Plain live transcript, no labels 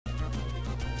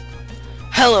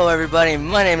Hello everybody,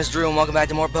 my name is Drew and welcome back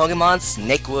to more Pokemon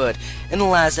Snakewood. In the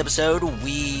last episode,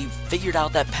 we figured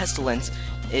out that Pestilence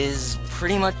is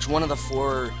pretty much one of the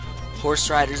 4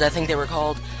 horse riders, I think they were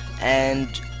called, and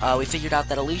we figured out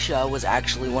that Alicia was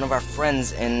actually one of our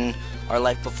friends in our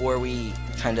life before we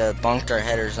kinda bonked our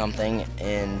head or something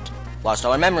and lost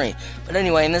all our memory. But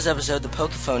anyway, in this episode, the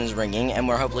Pokephone is ringing and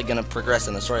we're hopefully gonna progress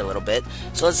in the story a little bit,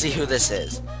 so let's see who this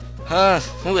is.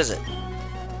 Who is it?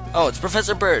 Oh, it's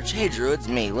Professor Birch. Hey, Drew, it's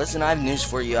me. Listen, I have news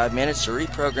for you. I've managed to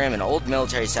reprogram an old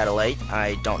military satellite,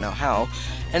 I don't know how,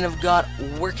 and have got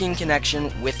working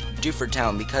connection with Dewford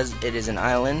Town because it is an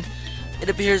island. It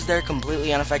appears they're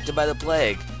completely unaffected by the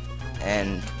plague.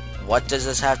 And what does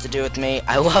this have to do with me?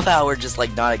 I love how we're just,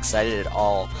 like, not excited at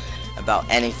all about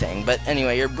anything. But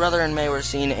anyway, your brother and May were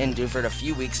seen in Dewford a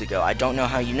few weeks ago. I don't know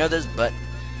how you know this, but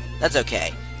that's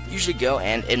okay. You should go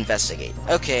and investigate.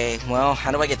 Okay, well,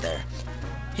 how do I get there?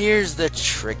 Here's the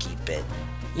tricky bit.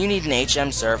 You need an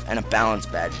HM Surf and a balance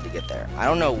badge to get there. I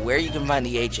don't know where you can find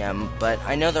the HM, but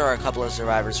I know there are a couple of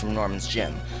survivors from Norman's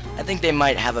gym. I think they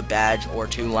might have a badge or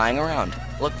 2 lying around.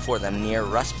 Look for them near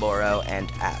Rustboro and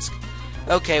ask.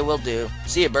 Okay, will do.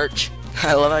 See ya, Birch.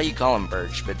 I love how you call him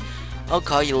Birch, but I'll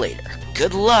call you later.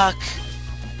 Good luck!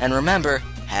 And remember,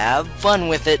 have fun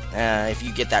with it. If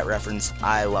you get that reference,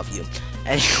 I love you.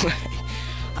 Anyway,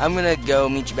 I'm gonna go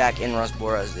meet you back in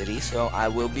Rustboro City, so I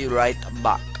will be right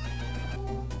back.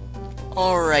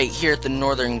 Alright, here at the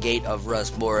northern gate of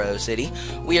Rustboro City,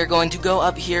 we are going to go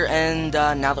up here, and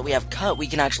now that we have Cut, we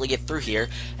can actually get through here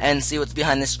and see what's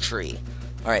behind this tree.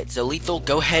 Alright, so Lethal,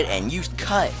 go ahead and use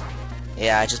Cut.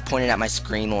 Yeah, I just pointed at my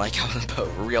screen like I was a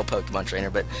real Pokemon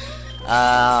trainer, but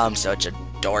I'm such a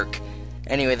dork.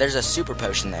 Anyway, there's a super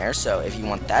potion there, so if you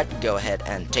want that, go ahead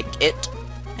and take it.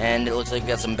 And it looks like we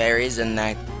got some berries, and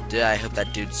I hope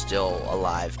that dude's still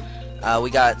alive.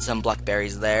 We got some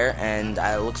blackberries there, and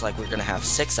it looks like we're gonna have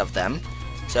 6 of them.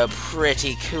 So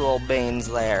pretty cool beans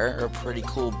there, or pretty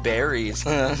cool berries.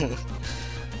 Oh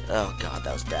god,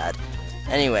 that was bad.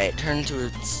 Anyway, it turned to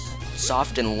its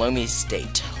soft and loamy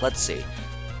state. Let's see.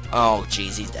 Oh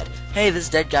jeez, he's dead. Hey, this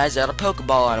dead guy's got a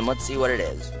Pokeball on him. Let's see what it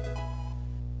is.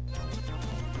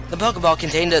 The Pokeball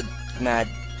contained a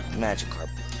Magikarp.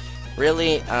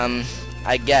 Really,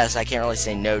 I guess I can't really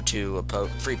say no to a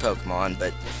free Pokemon,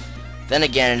 but then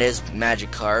again, it is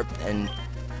Magikarp, and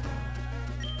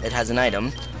it has an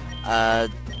item.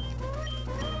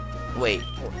 Wait,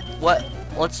 what?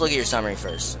 Let's look at your summary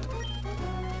first.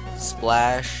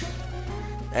 Splash,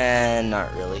 and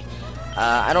not really.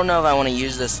 I don't know if I want to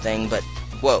use this thing, but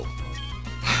whoa,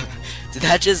 did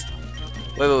that just?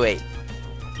 Wait.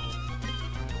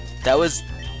 That was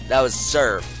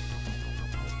Surf.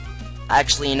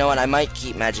 Actually, you know what? I might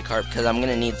keep Magikarp because I'm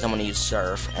gonna need someone to use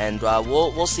Surf, and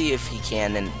we'll see if he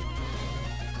can.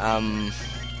 And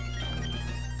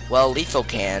well, Lethal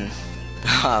can.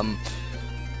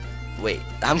 Wait,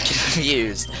 I'm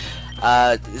confused.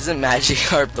 Isn't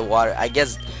Magikarp the water? I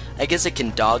guess it can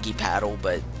doggy paddle,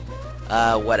 but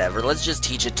whatever. Let's just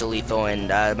teach it to Lethal. And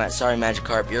sorry,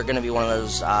 Magikarp, you're gonna be one of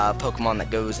those Pokemon that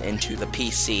goes into the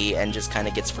PC and just kind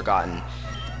of gets forgotten.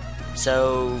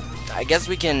 So I guess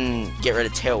we can get rid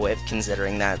of Tail Whip,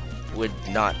 considering that would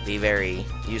not be very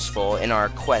useful in our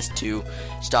quest to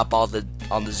stop all the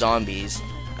zombies.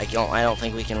 I don't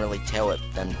think we can really Tail Whip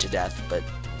them to death, but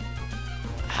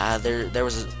there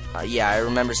was yeah, I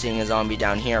remember seeing a zombie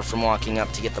down here from walking up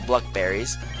to get the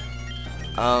blackberries.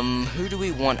 Who do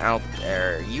we want out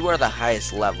there? You are the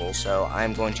highest level, so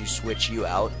I'm going to switch you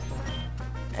out.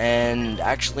 And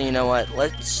actually, you know what?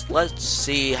 Let's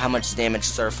see how much damage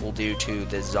Surf will do to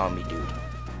this zombie dude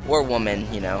or woman,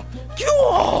 you know.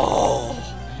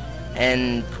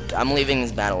 And I'm leaving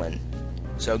this battle in,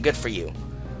 so good for you.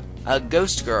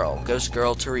 Ghost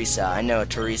Girl Teresa. I know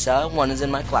Teresa. 1 is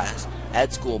in my class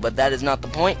at school, but that is not the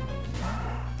point.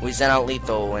 We sent out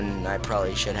Lethal, and I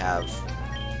probably should have.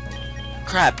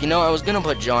 Crap, you know, I was gonna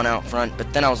put John out front,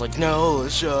 but then I was like, no,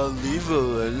 let's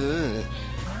Lethal.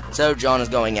 So John is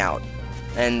going out,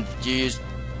 and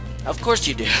of course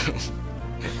you do.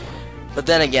 But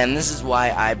then again, this is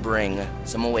why I bring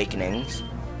some awakenings.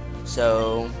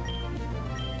 So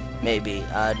maybe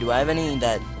do I have any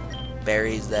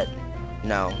berries that?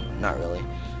 No, not really.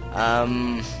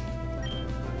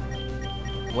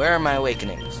 Where are my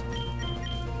awakenings?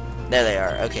 There they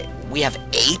are. Okay, we have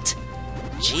 8.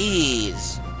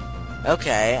 Jeez.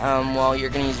 Okay. Well, you're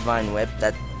gonna use Vine Whip.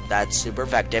 That's super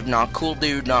effective. Not cool,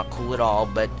 dude. Not cool at all.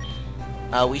 But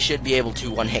we should be able to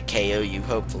one-hit KO you,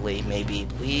 hopefully. Maybe,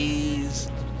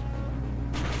 please.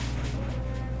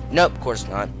 Nope, of course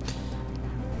not.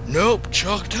 Nope,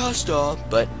 Chuck Testa.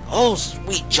 But, oh,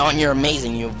 sweet, John, you're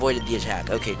amazing. You avoided the attack.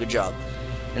 Okay, good job.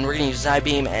 And we're going to use Side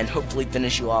Beam and hopefully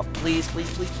finish you off. Please, please,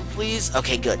 please, please.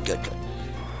 Okay, good, good, good.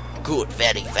 Good,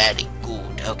 very, very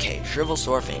good. Okay, Shrivel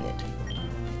Sword fainted.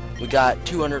 We got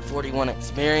 241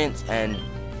 experience, and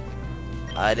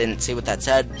I didn't see what that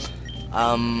said.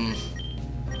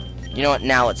 You know what?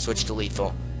 Now let's switch to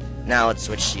Lethal. Now let's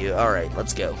switch to you. Alright,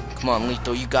 let's go. Come on,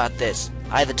 Lethal, you got this.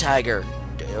 I the tiger,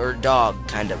 or dog,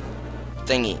 kind of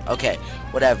thingy. Okay,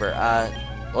 whatever.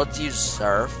 Let's use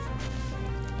Surf.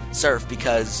 Surf,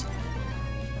 because,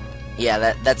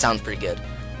 yeah, that sounds pretty good.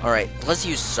 Alright, let's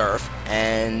use Surf,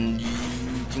 and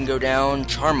you can go down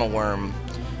Charmaworm.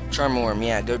 Charmaworm,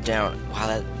 yeah, go down. Wow,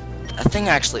 that thing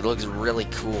actually looks really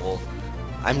cool.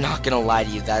 I'm not gonna lie to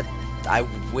you, that I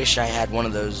wish I had one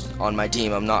of those on my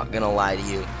team, I'm not gonna lie to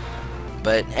you.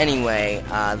 But anyway,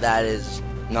 that is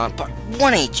not part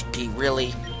 1 HP,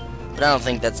 really? But I don't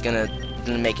think that's gonna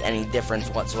make any difference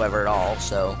whatsoever at all,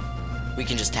 so we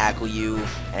can just tackle you,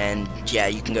 and yeah,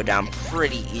 you can go down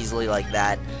pretty easily like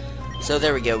that. So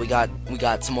there we go, we got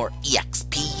some more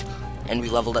EXP, and we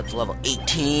leveled up to level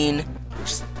 18,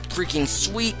 which is freaking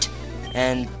sweet.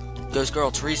 And Ghost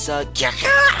Girl Teresa,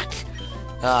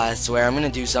 I swear I'm gonna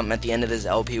do something at the end of this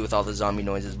LP with all the zombie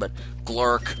noises, but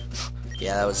glurk.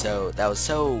 Yeah, that was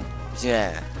so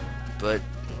yeah. But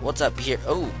what's up here?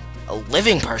 Oh, a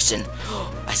living person.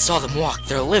 I saw them walk.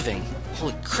 They're living.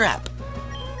 Holy crap.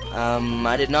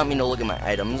 I did not mean to look at my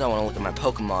items. I want to look at my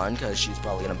Pokemon, because she's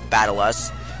probably gonna battle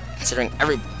us, considering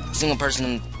every single person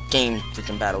in the game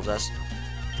freaking battles us.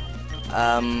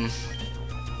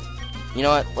 You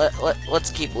know what? Let's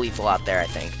keep Lethal out there, I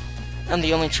think. I'm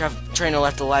the only trainer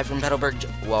left alive from Petalburg.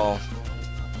 Well,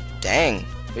 dang.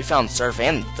 We found Surf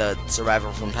and the survivor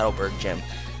from Petalburg Gym.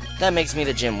 That makes me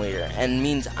the gym leader, and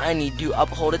means I need to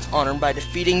uphold its honor by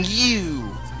defeating you.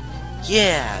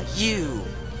 Yeah, you.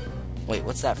 Wait,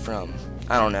 what's that from?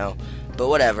 I don't know. But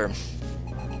whatever.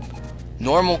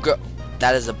 Normal girl.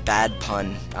 That is a bad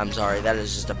pun. I'm sorry, that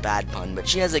is just a bad pun. But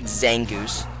she has a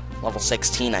Zangoose. Level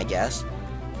 16, I guess.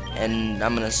 And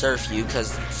I'm gonna Surf you,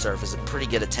 because Surf is a pretty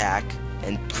good attack.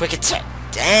 And quick attack.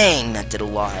 Dang, that did a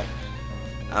lot.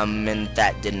 And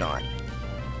that did not.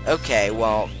 Okay,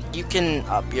 well, you can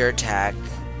up your attack.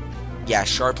 Yeah,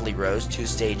 sharply rose. 2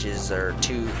 stages, or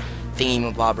 2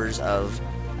 thingy-mabobbers of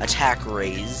attack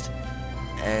raised.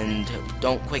 And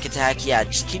don't quick attack. Yeah,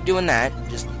 just keep doing that.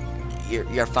 Just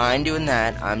you're fine doing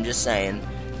that. I'm just saying.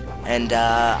 And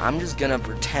I'm just gonna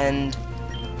pretend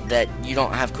that you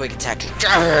don't have quick attack.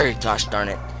 Gosh darn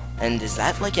it. And is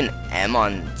that like an M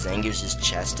on Zangoose's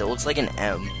chest? It looks like an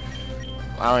M.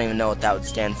 I don't even know what that would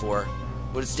stand for.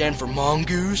 Would it stand for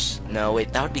Mongoose? No,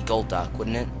 wait, that would be Golduck,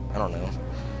 wouldn't it? I don't know.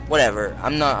 Whatever.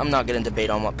 I'm not gonna debate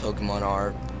on what Pokemon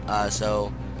are.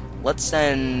 So let's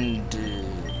send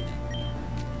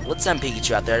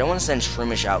Pikachu out there. I don't want to send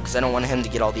Shroomish out because I don't want him to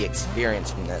get all the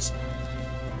experience from this.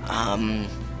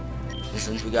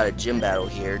 Since we got a gym battle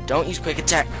here, don't use quick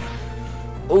attack.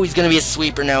 Oh, he's gonna be a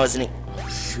sweeper now, isn't he?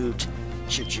 Shoot.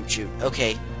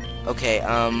 Okay.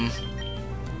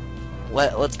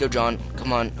 Let's go, John.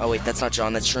 Come on. Oh wait, that's not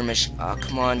John. That's Shroomish.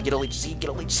 Come on, get a Leech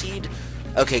Seed.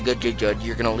 Okay, good.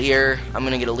 You're gonna Leer. I'm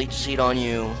gonna get a Leech Seed on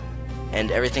you,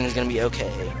 and everything's gonna be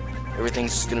okay.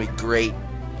 Everything's just gonna be great.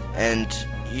 And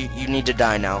you need to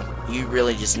die now. You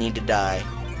really just need to die.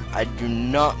 I do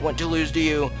not want to lose to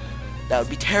you. That would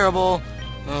be terrible.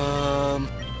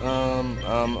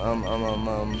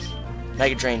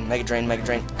 Mega Drain.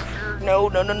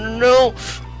 No.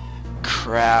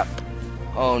 Crap.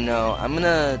 Oh no. I'm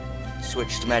gonna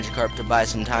switch to Magikarp to buy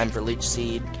some time for Leech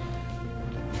Seed,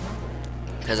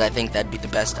 because I think that'd be the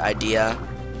best idea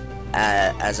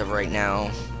as of right now.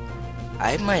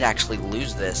 I might actually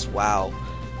lose this. Wow.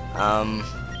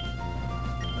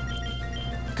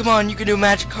 Come on, you can do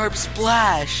Magikarp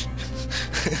Splash!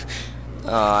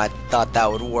 Oh, I thought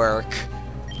that would work.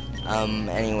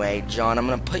 Anyway, John, I'm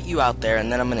gonna put you out there,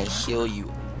 and then I'm gonna heal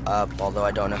you up, although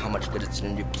I don't know how much good it's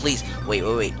gonna do. Please, wait.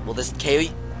 Will this KO you?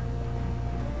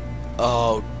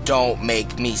 Oh, don't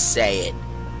make me say it.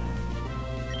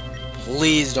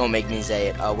 Please don't make me say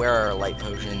it. Where are our light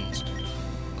potions?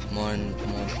 Come on,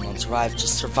 survive.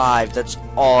 Just survive. That's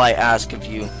all I ask of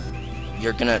you.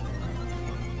 You're gonna...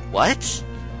 What?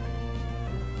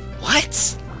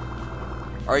 What?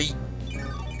 Are you...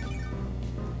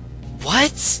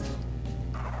 What?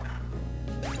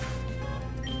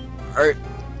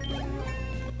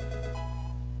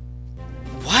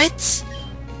 What?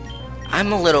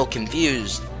 I'm a little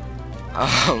confused.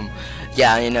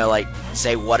 Yeah, you know, like,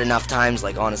 say what enough times,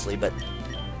 like, honestly, but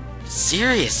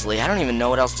seriously, I don't even know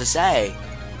what else to say.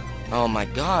 Oh my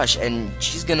gosh, and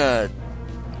she's gonna...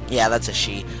 Yeah, that's a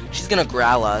she. She's gonna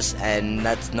growl us, and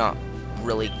that's not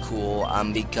really cool,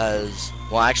 because...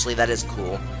 Well, actually, that is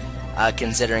cool,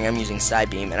 considering I'm using Side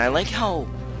Beam. And I like how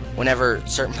whenever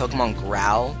certain Pokemon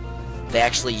growl, they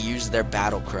actually use their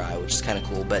battle cry, which is kind of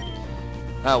cool, but...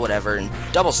 whatever. And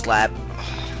Double Slap,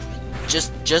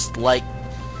 just like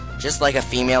a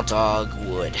female dog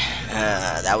would.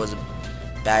 That was a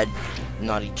bad,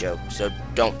 naughty joke, so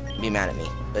don't be mad at me.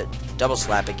 But Double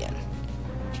Slap again.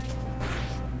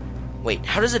 Wait,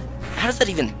 how does that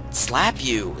even slap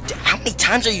you? How many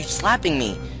times are you slapping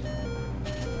me?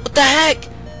 What the heck?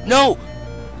 No!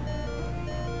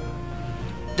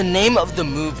 The name of the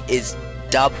move is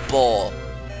Double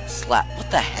Slap.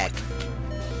 What the heck?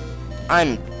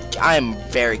 I'm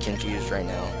very confused right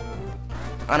now.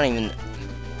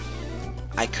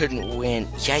 I couldn't win.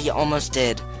 Yeah, you almost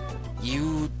did.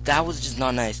 That was just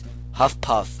not nice. Huff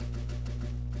Puff.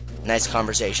 Nice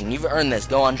conversation. You've earned this.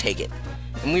 Go on, take it.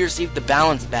 And we received the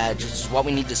balance badge, which is what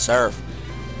we need to serve.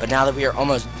 But now that we are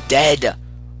almost dead,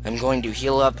 I'm going to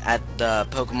heal up at the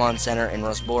Pokemon Center in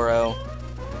Rosboro.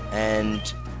 And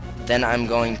then I'm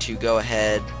going to go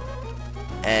ahead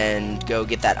and go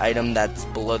get that item that's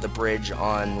below the bridge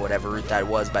on whatever route that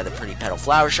was by the Pretty Petal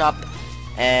Flower Shop.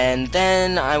 And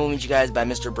then I will meet you guys by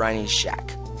Mr. Briny's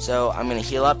shack. So I'm going to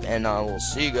heal up, and I will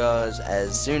see you guys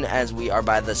as soon as we are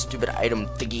by the stupid item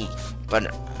thingy.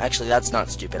 But actually, that's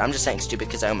not stupid. I'm just saying stupid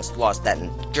because I almost lost that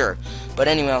in Gur. But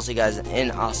anyway, I'll see you guys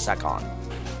in a second.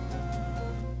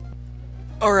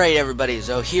 Alright, everybody.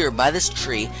 So here, by this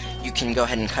tree, you can go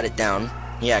ahead and cut it down.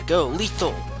 Yeah, go.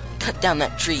 Lethal. Cut down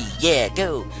that tree. Yeah,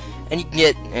 go. And you can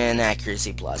get an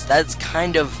accuracy plus. That's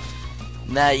kind of...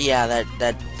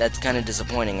 That's kind of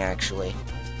disappointing, actually.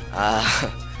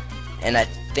 And I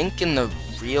think in the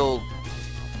real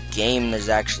game there's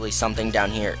actually something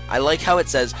down here. I like how it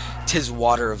says, "'Tis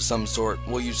water of some sort.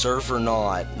 Will you surf or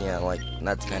not?" Yeah, like,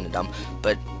 that's kind of dumb.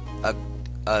 But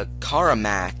a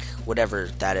Karamak, whatever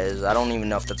that is, I don't even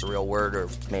know if that's a real word or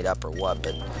if it's made up or what,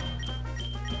 but...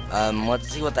 let's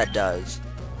see what that does.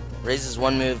 Raises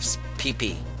one move's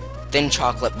PP. Thin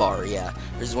chocolate bar, yeah.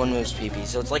 Raises one move's PP.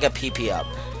 So it's like a PP up,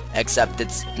 except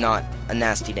it's not a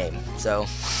nasty name. So,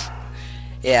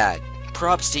 yeah.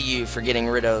 Props to you for getting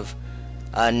rid of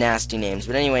nasty names.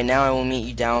 But anyway, now I will meet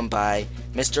you down by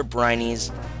Mr.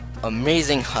 Briny's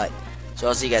amazing hut. So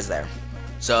I'll see you guys there.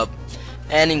 So,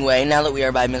 anyway, now that we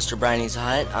are by Mr. Briny's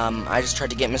hut, I just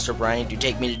tried to get Mr. Briny to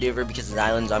take me to Dover because his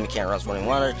island zombie can't run running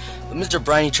water. But Mr.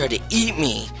 Briny tried to eat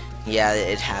me. Yeah,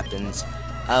 it happens.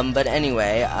 But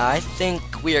anyway, I think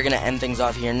we are going to end things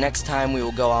off here. Next time we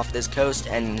will go off this coast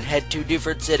and head to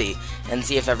Dewford City and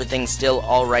see if everything's still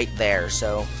alright there.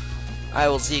 So, I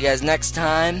will see you guys next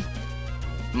time.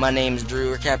 My name's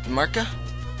Drew or CaptainMarkKa,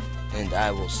 and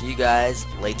I will see you guys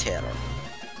later.